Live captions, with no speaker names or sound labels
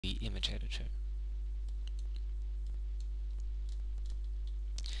the image editor.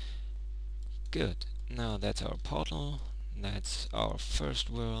 Good. Now that's our portal, that's our first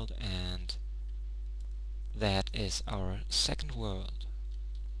world, and that is our second world.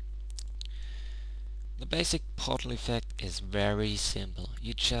 The basic portal effect is very simple.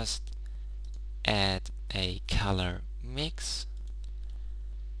 You just add a color mix,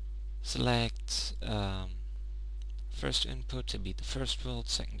 select first input to be the first world,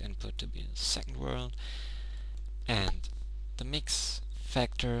 second input to be the second world, and the mix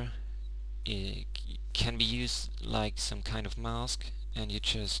factor can be used like some kind of mask, and you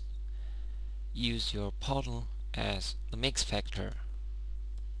just use your portal as the mix factor.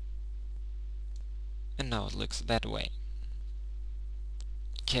 And now it looks that way.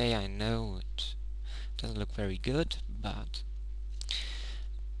 Okay, I know it doesn't look very good, but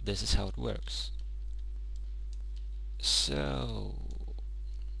this is how it works. So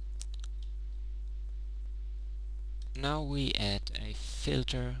now we add a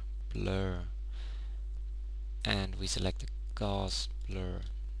filter blur, and we select the gauze blur.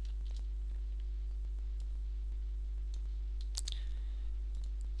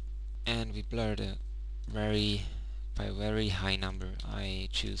 And we blur the by a very high number. I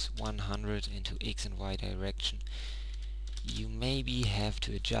choose 100 into X and Y direction. You maybe have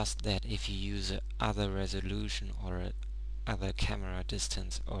to adjust that if you use other resolution or other camera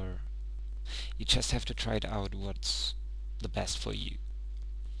distance, or you just have to try it out what's the best for you.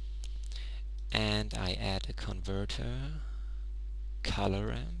 And I add a converter, color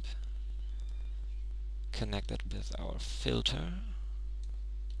ramp, connect it with our filter,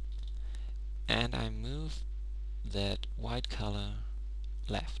 and I move that white color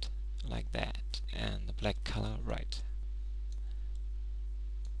left, like that, and the black color right.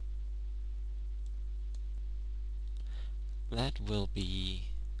 That will be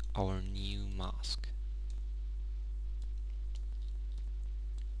our new mask.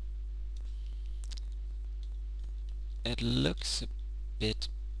 It looks a bit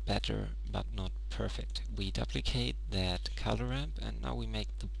better, but not perfect. We duplicate that color ramp, and now we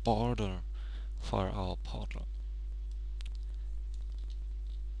make the border for our portal.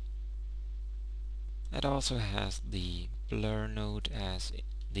 It also has the blur node as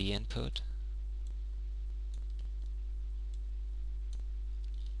the input.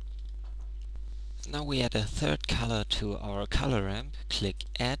 Now we add a third color to our color ramp, click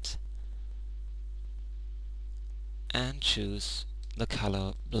Add, and choose the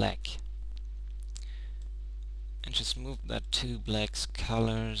color black. And just move that two black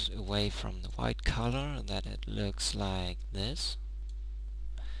colors away from the white color, that it looks like this.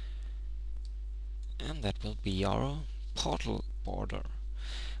 And that will be our portal border.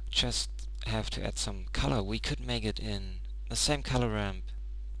 Just have to add some color. We could make it in the same color ramp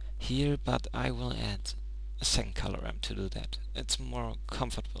here, but I will add a second color ramp to do that. It's more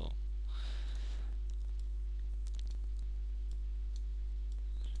comfortable.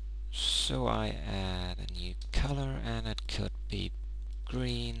 So I add a new color, and it could be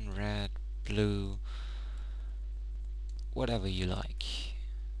green, red, blue, whatever you like.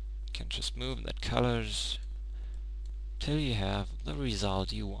 You can just move the colors till you have the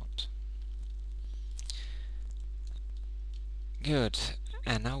result you want. Good.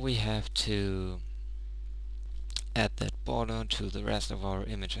 And now we have to add that border to the rest of our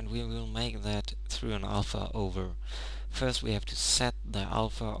image, and we will make that through an alpha over. First we have to set the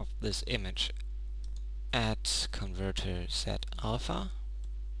alpha of this image. Add converter set alpha,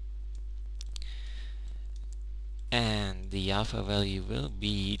 and the alpha value will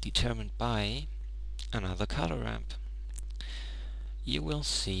be determined by another color ramp. You will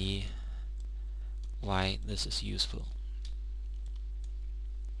see why this is useful.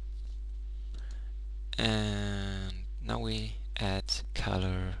 And now we add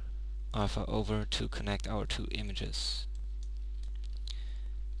color alpha over to connect our two images.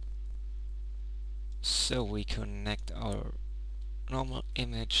 So we connect our normal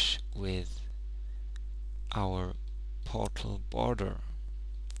image with our portal border,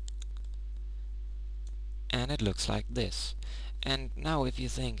 and it looks like this. And now if you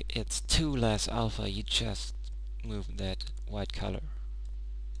think it's too less alpha, you just move that white color.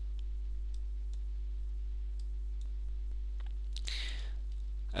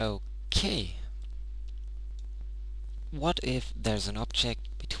 Okay. What if there's an object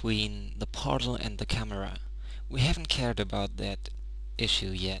between the portal and the camera? We haven't cared about that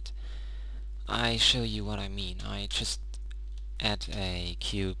issue yet. I show you what I mean. I just add a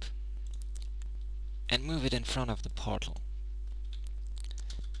cube and move it in front of the portal.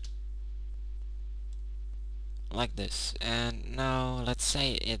 like this. And now let's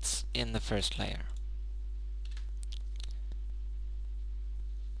say it's in the first layer.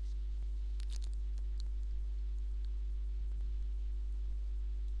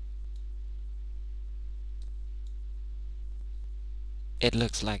 It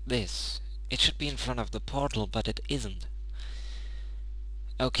looks like this. It should be in front of the portal, but it isn't.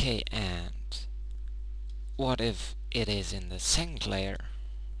 Okay, and what if it is in the second layer?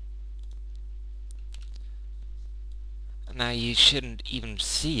 Now you shouldn't even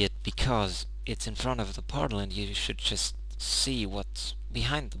see it because it's in front of the portal, and you should just see what's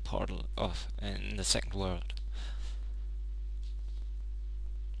behind the portal of in the second world.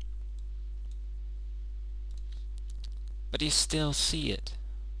 But you still see it.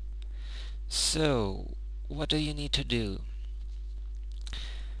 So what do you need to do?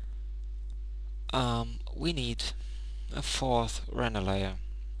 We need a fourth render layer.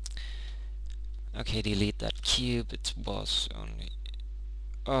 Okay, delete that cube. It was only,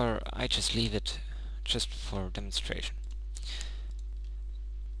 or I just leave it just for demonstration.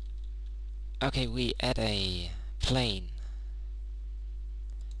 Okay, we add a plane,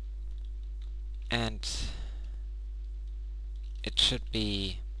 and it should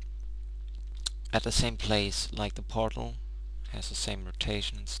be at the same place like the portal, has the same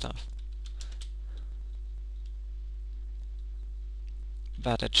rotation and stuff.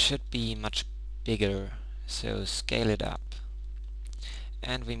 But it should be much bigger, so scale it up.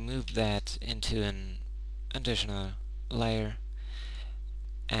 And we move that into an additional layer,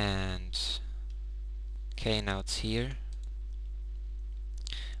 and okay, now it's here.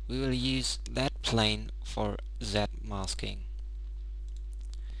 We will use that plane for Z masking.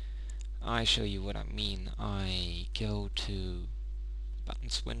 I show you what I mean. I go to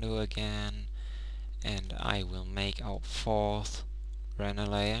buttons window again, and I will make our fourth render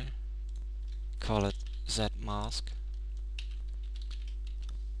layer, call it Z mask.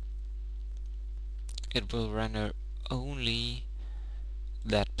 It will render only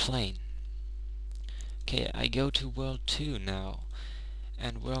that plane. Okay, I go to world 2 now,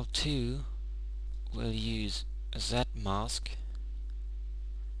 and world 2 will use a Z mask,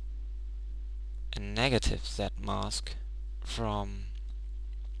 a negative Z mask from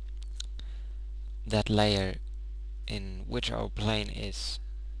that layer in which our plane is.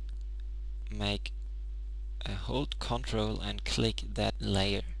 Hold Ctrl and click that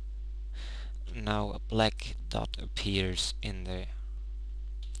layer. Now a black dot appears in there.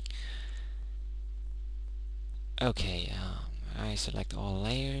 Okay, I select all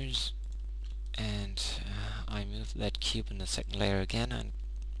layers, and I move that cube in the second layer again,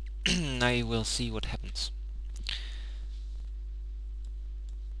 and now you will see what happens.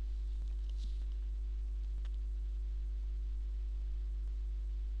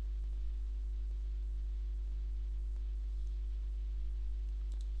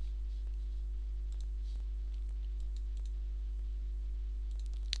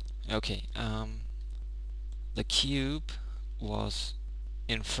 Okay, the cube was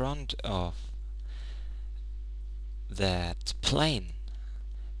in front of that plane,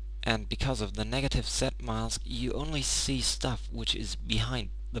 and because of the negative Z mask you only see stuff which is behind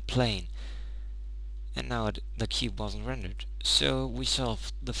the plane, and now the cube wasn't rendered. So we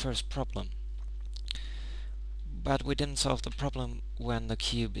solved the first problem. But we didn't solve the problem when the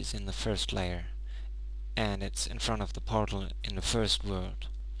cube is in the first layer and it's in front of the portal in the first world.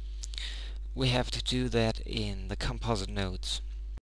 We have to do that in the composite nodes.